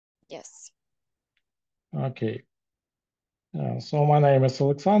Yes. Okay. So my name is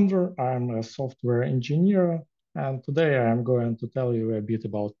Oleksandr. I'm a software engineer, and today I'm going to tell you a bit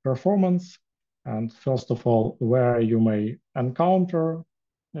about performance. And first of all, where you may encounter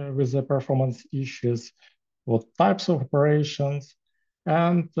with the performance issues, what types of operations,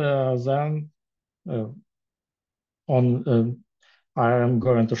 and then uh, on I am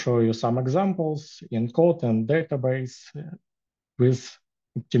going to show you some examples in code and database with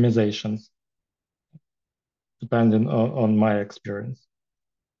optimizations, depending on my experience.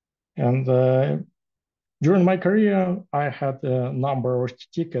 And during my career, I had a number of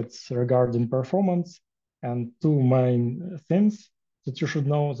tickets regarding performance, and two main things that you should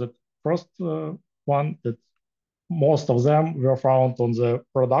know. That first one, that most of them were found on the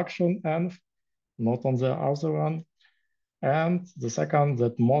production end, not on the other one. And the second,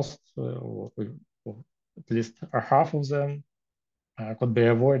 that most, or at least half of them, could be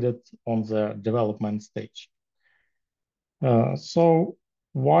avoided on the development stage. So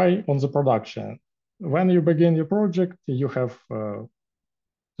why on the production? When you begin your project, you have,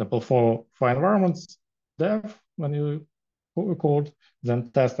 example, for environments, dev, when you code, then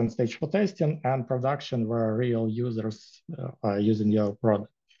test and stage for testing, and production where real users are using your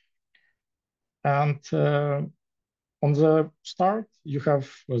product. And on the start, you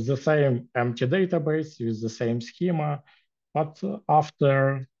have the same empty database with the same schema, but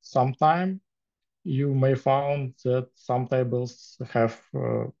after some time, you may find that some tables have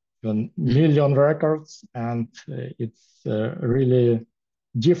a million records, and it's really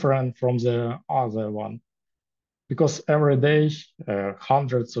different from the other one. Because every day,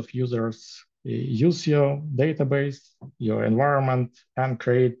 hundreds of users use your database, your environment, and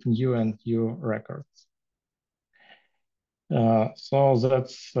create new and new records. So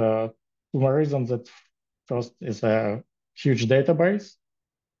that's two reasons. That first is a huge database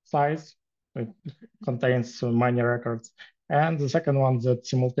size. It contains many records. And the second one, that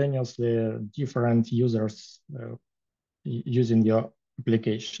simultaneously different users using your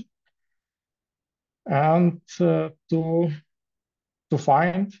application. And to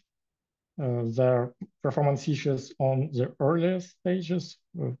find the performance issues on the earliest stages,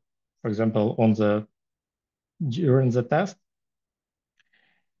 for example, during the test,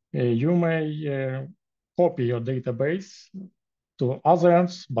 you may copy your database to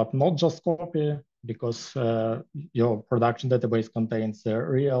others, but not just copy, because your production database contains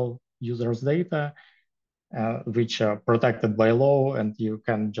real users' data, which are protected by law, and you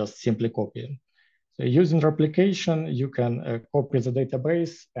can just simply copy. So using replication, you can copy the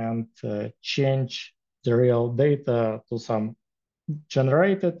database and change the real data to some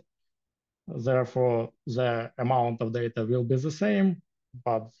generated. Therefore, the amount of data will be the same,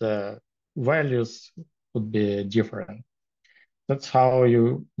 but the values would be different. That's how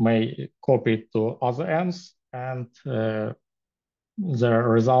you may copy it to other ends, and the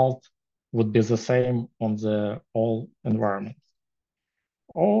result would be the same on the all environments.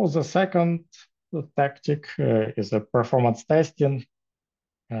 Or the second tactic is a performance testing.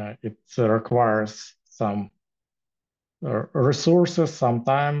 It requires some resources, some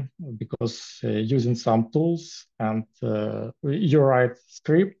time, because using some tools, and you write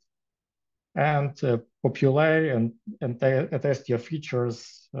script and populate and test your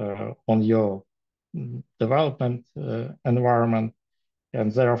features on your development environment,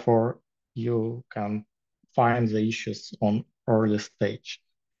 and therefore you can find the issues on early stage.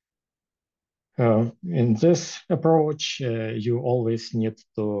 In this approach, you always need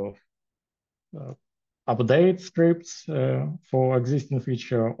to update scripts for existing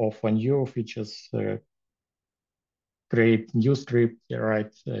feature, or for new features, create new script,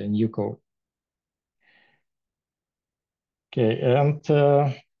 write new code. Okay, and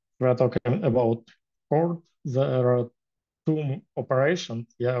we're talking about code. There are two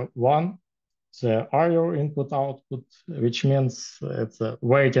operations. Yeah, one, the IO input output, which means it's a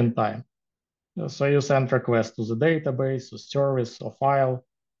waiting time. So you send request to the database, or service, or file,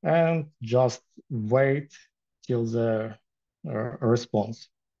 and just wait till the response.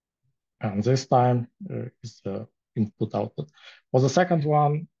 And this time is the input output. For the second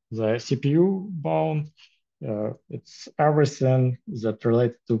one, the CPU bound, it's everything that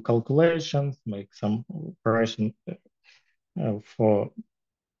related to calculations, make some operation for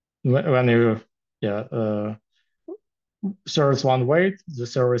when you, service one wait, the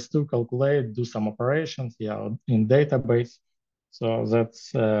service two calculate, do some operations, in database. So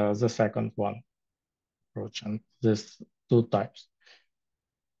that's the second one approach, and these two types.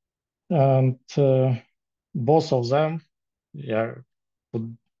 And both of them,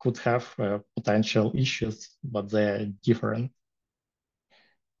 could have potential issues, but they're different.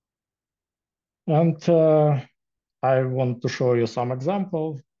 And I want to show you some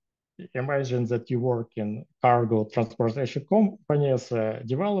example. Imagine that you work in cargo transportation company as a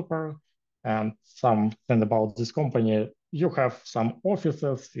developer, and something about this company. You have some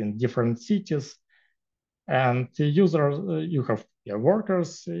offices in different cities, and the users, you have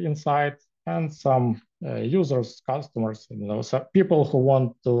workers inside, and some users, customers, so people who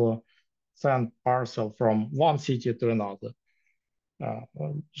want to send parcel from one city to another. Uh,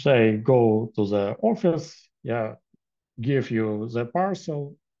 they go to the office, give you the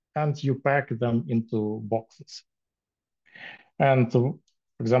parcel, and you pack them into boxes. And for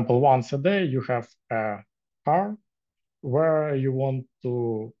example, once a day, you have a car where you want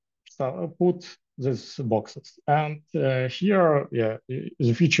to put these boxes. And here,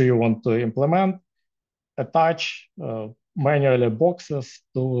 the feature you want to implement, attach manually boxes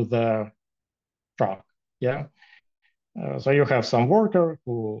to the truck. Yeah. So you have some worker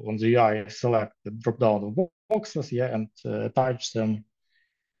who on the UI select the drop down of boxes, and attach them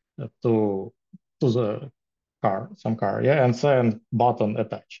to the car, some car, and then button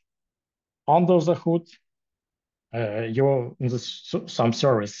attach. Under the hood, you in some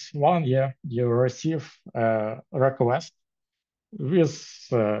service one, you receive a request with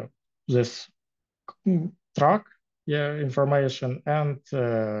this truck, information and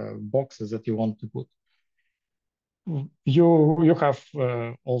boxes that you want to put. You have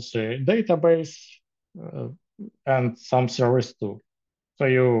also a database uh, and some service too. So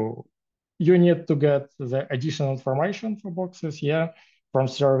you need to get the additional information for boxes, from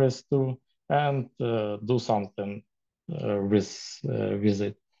service too, and do something with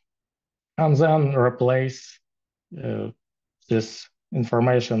it, and then replace uh, this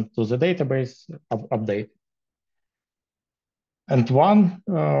information to the database update. And one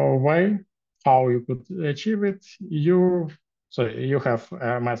way how you could achieve it, you have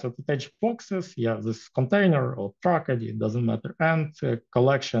a method attach boxes, you have this container or truck ID, it doesn't matter, and a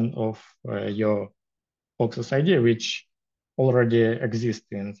collection of your boxes ID, which already exist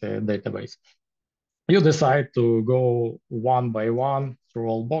in the database. You decide to go one by one through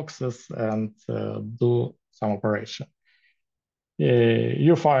all boxes and do some operation.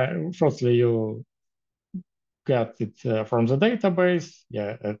 You find, firstly, you get it from the database,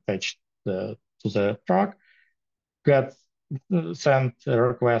 attached to the truck, get send a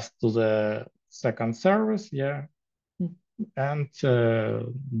request to the second service, and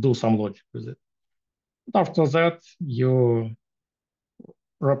do some logic with it. After that, you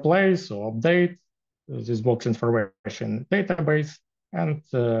replace or update this box information database and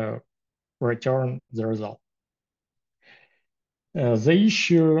return the result. The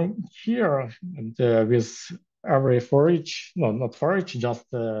issue here with every for each, no, not for each, just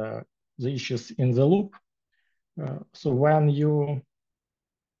the issues in the loop. So when you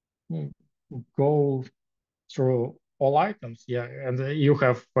go through all items, and you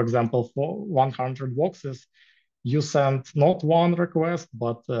have, for example, for 100 boxes, you send not one request,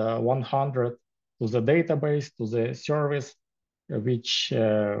 but 100 to the database, to the service, which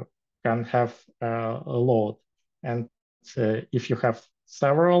can have a load. And if you have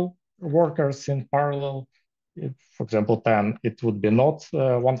several workers in parallel, for example, 10, it would be not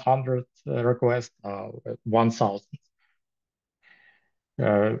 100 requests, 1,000.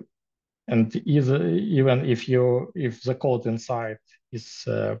 And even if the code inside is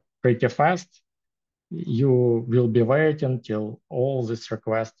pretty fast, you will be waiting till all these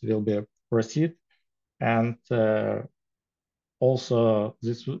requests will be proceed, and also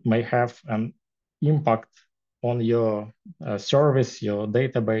this may have an impact on your service, your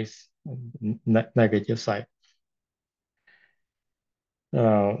database, negative side.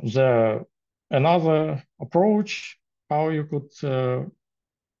 The another approach how you could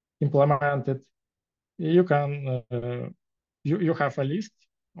implement it, you can you have a list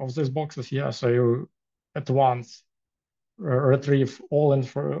of these boxes, so you at once retrieve all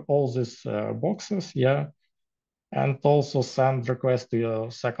these boxes, and also send request to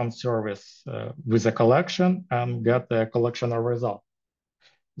your second service with a collection and get a collection of result.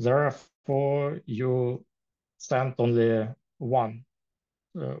 Therefore, you send only one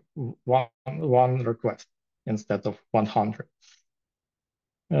request instead of 100.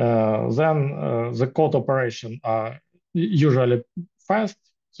 Then the code operation are usually fast,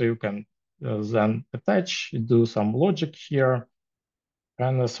 so you can then attach, do some logic here,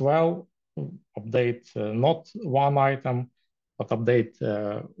 and as well update not one item, but update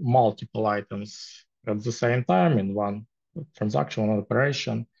multiple items at the same time in one transactional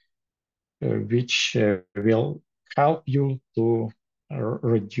operation, which will help you to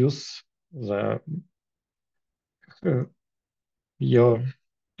reduce the your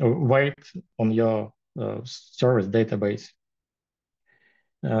wait on your service database.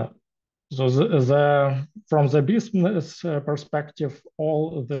 So from the business perspective,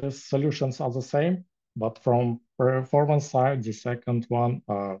 all the solutions are the same, but from performance side, the second one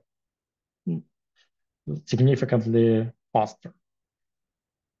are significantly faster.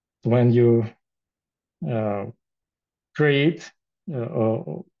 When you uh, create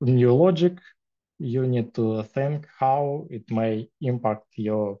new logic, you need to think how it may impact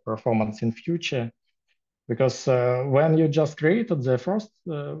your performance in future. Because when you just created the first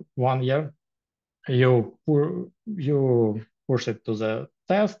one, yeah, you push it to the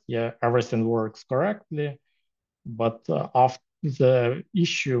test, yeah, everything works correctly, but after the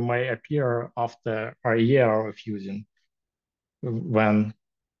issue may appear after a year of using when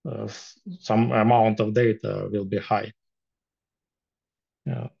some amount of data will be high.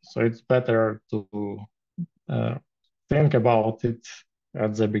 Yeah, so it's better to uh, think about it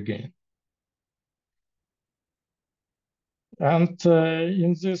at the beginning. And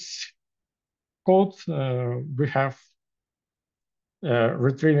in this code, we have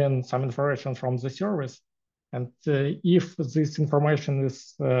retrieving some information from the service. And if this information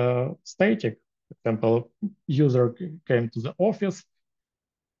is static, for example, user came to the office,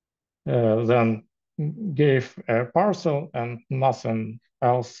 then gave a parcel and nothing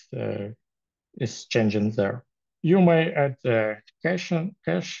else is changing there. You may add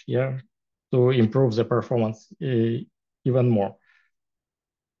cache, yeah, to improve the performance even more.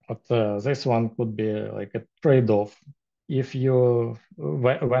 But this one could be like a trade-off. If you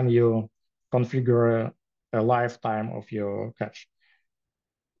when you configure a lifetime of your cache,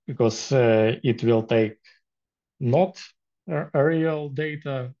 because it will take not real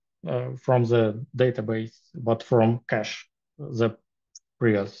data from the database, but from cache, the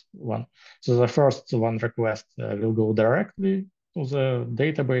previous one. So the first one request will go directly to the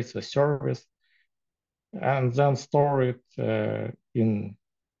database, the service, and then store it in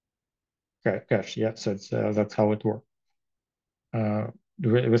cache. Yeah, so that's how it works.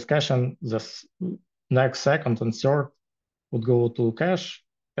 With caching, this next second and third would go to cache,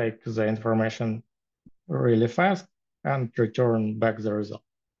 take the information really fast, and return back the result.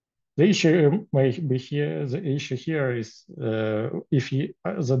 The issue may be here. The issue here is if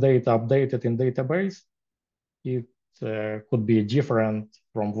the data updated in database, it could be different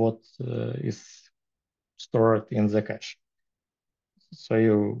from what is stored in the cache. So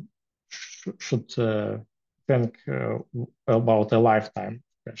you should think about a lifetime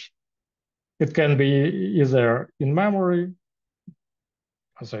cache. It can be either in memory,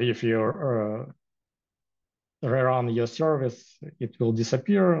 so if you rerun your service, it will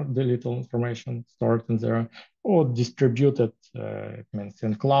disappear, the little information stored in there, or distributed, it means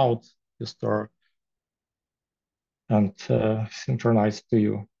in cloud, you store and synchronized to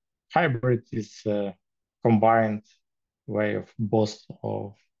you. Hybrid is a combined way of both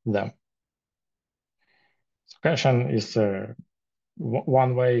of them. So caching is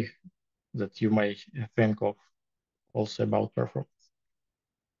one way that you may think of also about performance.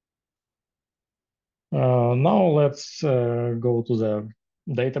 Now let's go to the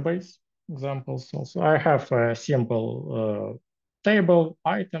database examples. Also, I have a simple table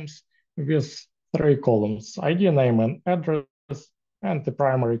items with 3 columns: ID, name, and address, and the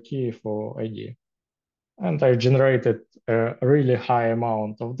primary key for ID. And I generated a really high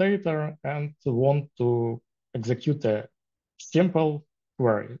amount of data and want to execute a simple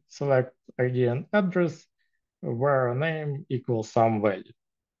query. Select ID and address where name equals some value.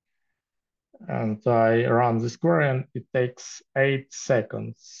 And I run this query and it takes 8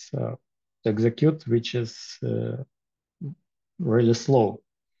 seconds to execute, which is really slow.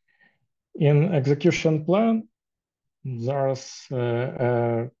 In execution plan, there's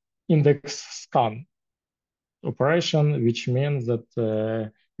index scan operation, which means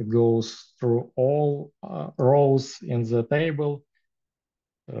that it goes through all rows in the table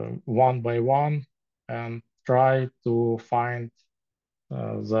one by one and try to find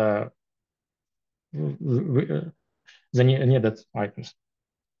the needed items.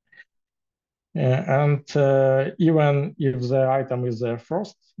 And even if the item is the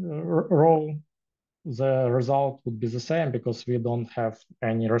first row, the result would be the same because we don't have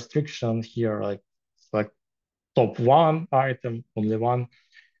any restriction here, like top one item, only one,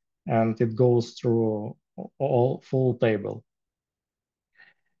 and it goes through all full table.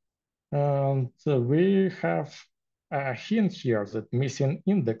 And we have a hint here that missing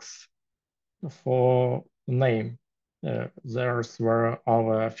index for name. There's where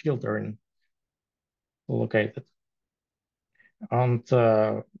our filtering located. And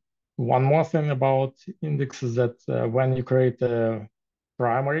one more thing about index is that when you create a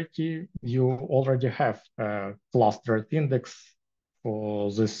primary key, you already have a clustered index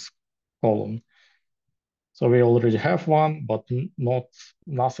for this column. So we already have one, but not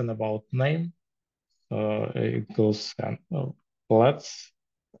nothing about name. It goes and let's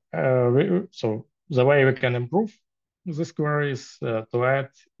so the way we can improve this query is to add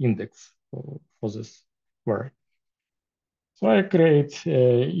index for this query. So I create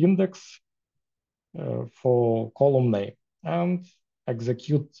index for column name and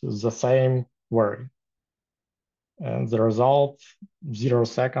execute the same query. And the result, 0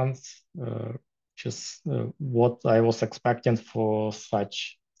 seconds, which is what I was expecting for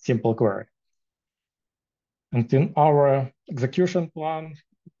such simple query. And in our execution plan,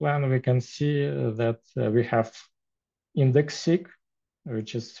 we can see that we have index seek,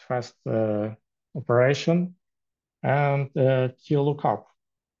 which is fast operation, and key lookup.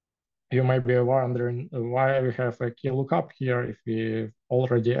 You might be wondering why we have a key lookup here if we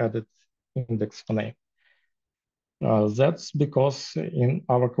already added index for name. That's because in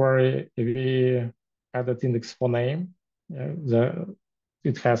our query, we added index for name.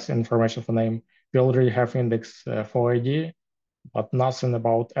 It has information for name. We already have index for ID, but nothing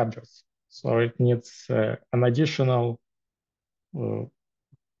about address. So it needs an additional flow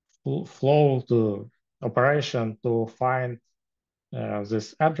to operation to find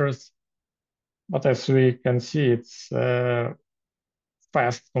this address. But as we can see, it's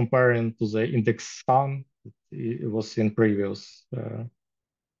fast comparing to the index scan. It was in previous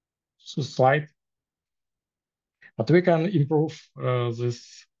slide. But we can improve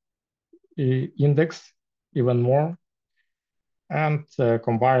this index even more and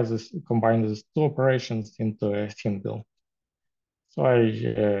combine these two operations into a single. So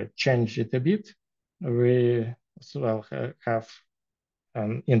I change it a bit. We as well have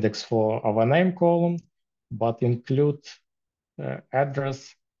an index for our name column, but include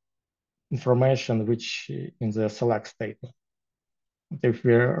address information which in the select statement. If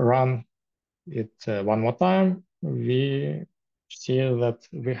we run it one more time, we see that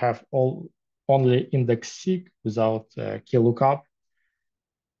we have only index seek without key lookup,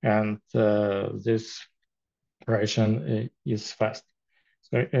 and this operation is fast.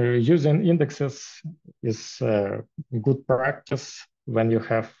 So using indexes is good practice when you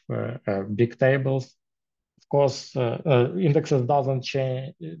have big tables. Of course, indexes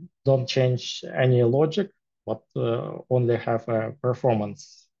don't change any logic, but only have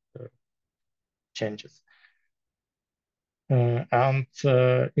performance changes. And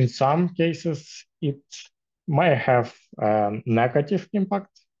in some cases, it may have a negative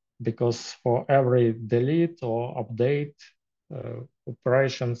impact because for every delete or update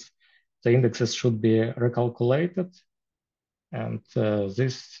operations, the indexes should be recalculated. And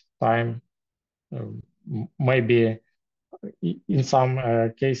this time may be in some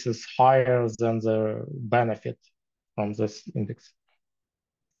cases higher than the benefit from this index.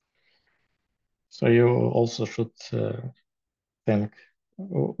 So you also should think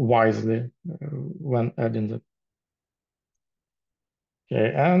wisely when adding that.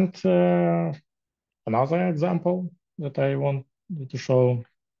 Okay, and another example that I want to show.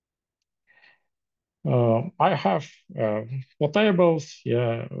 I have four tables,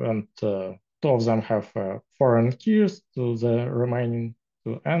 yeah, and two of them have foreign keys to the remaining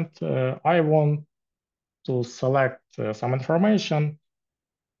two, and I want to select some information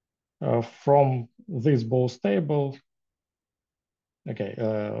from this both table. Okay,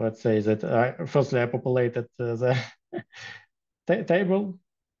 let's say that firstly I populated the table,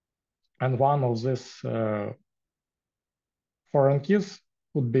 and one of these foreign keys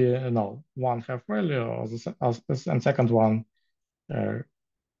would be null. One have value, and second one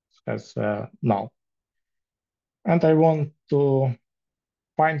has null. And I want to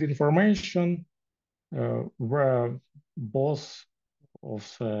find information where both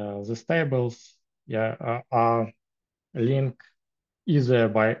of these tables are linked either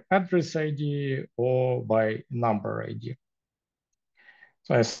by address ID or by number ID.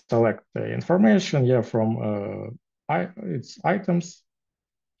 So I select the information from its items,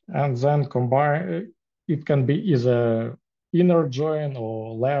 and then combine. It can be either inner join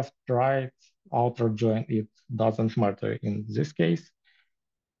or left, right, outer join. It doesn't matter in this case.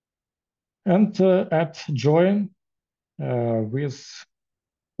 And add join with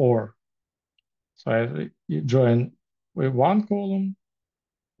or. So I join with one column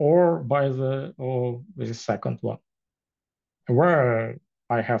or with the second one. Where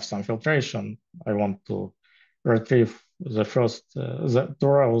I have some filtration, I want to retrieve the two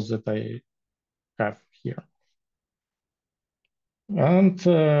rows that I have here. And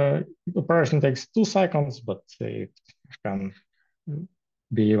operation takes 2 seconds, but it can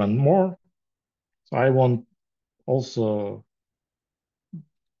be even more. So I want also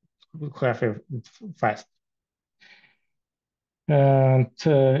have it fast. And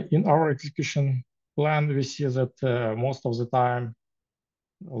in our execution plan, we see that most of the time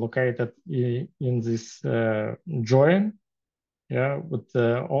located in this join. Yeah, but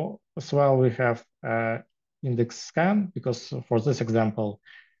as well we have index scan, because for this example,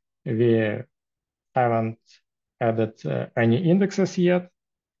 we haven't added any indexes yet,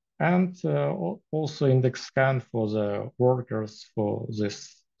 and also index scan for the workers for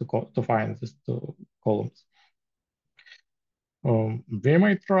this to find these two columns. We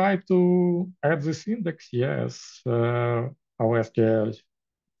might try to add this index, yes. Our SQL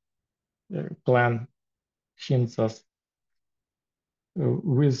plan hints us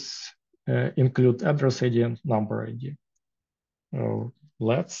with include address ID and number ID.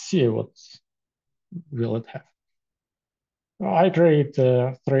 Let's see what will it have. I create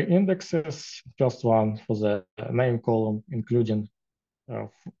three indexes, just one for the name column, including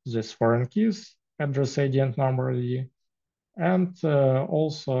this foreign keys, address ID and number ID. And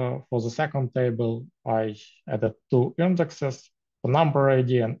also for the second table, I added two indexes, for number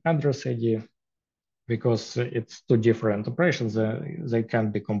ID and address ID, because it's two different operations. They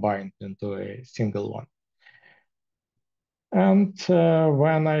can be combined into a single one. And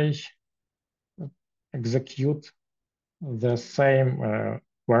when I execute the same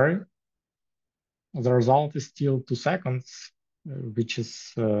query, the result is still 2 seconds, which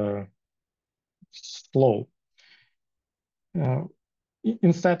is slow.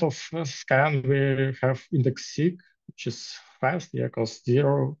 Instead of scan, we have index seek, which is fast, yeah, costs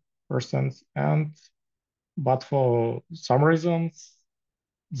 0%. But for some reasons,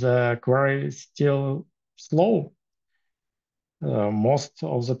 the query is still slow. Most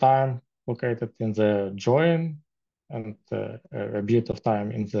of the time located in the join, and a bit of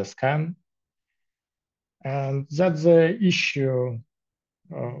time in the scan. And that's the issue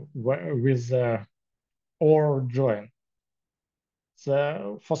with the or join.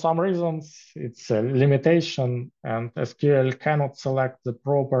 So for some reasons, it's a limitation, and SQL cannot select the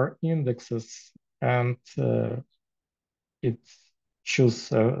proper indexes, and it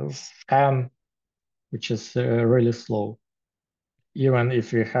chooses scan, which is really slow, even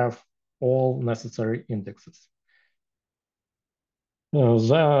if you have all necessary indexes.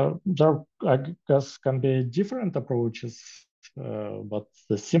 There, I guess, can be different approaches, but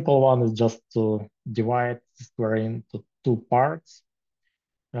the simple one is just to divide this query into two parts.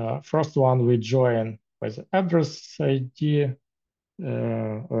 First one, we join by the address ID.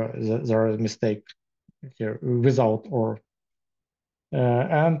 There is a mistake here, without or.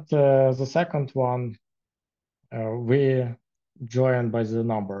 And the second one, we join by the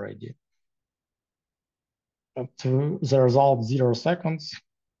number ID. To the result, 0 seconds.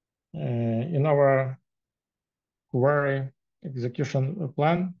 In our query execution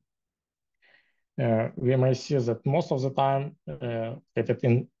plan, we may see that most of the time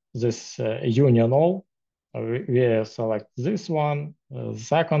in this union all, we select this one, the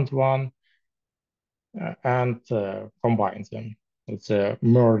second one, and combine them. It's a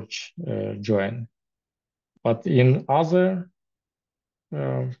merge join. But in other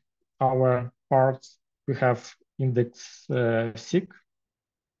our parts, we have index seek,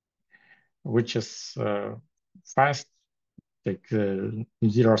 which is fast, take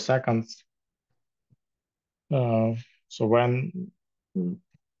 0 seconds. So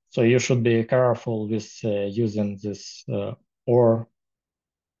you should be careful with using this or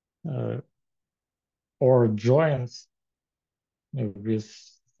joins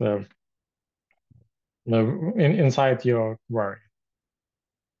with inside your query.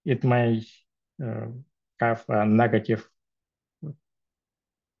 It may have a negative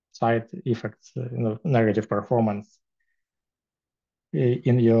side effects, negative performance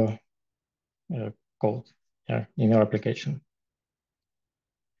in your code, in your application.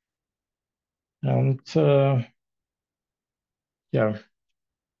 And yeah,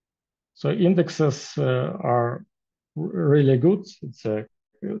 so indexes are really good. It's a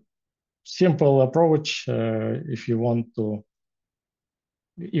simple approach if you want to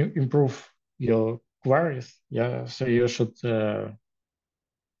improve your queries. Yeah, so you should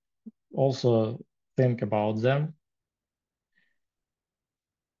also think about them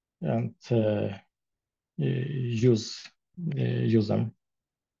and use them.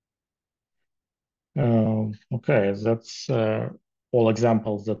 Okay, that's all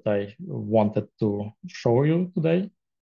examples that I wanted to show you today.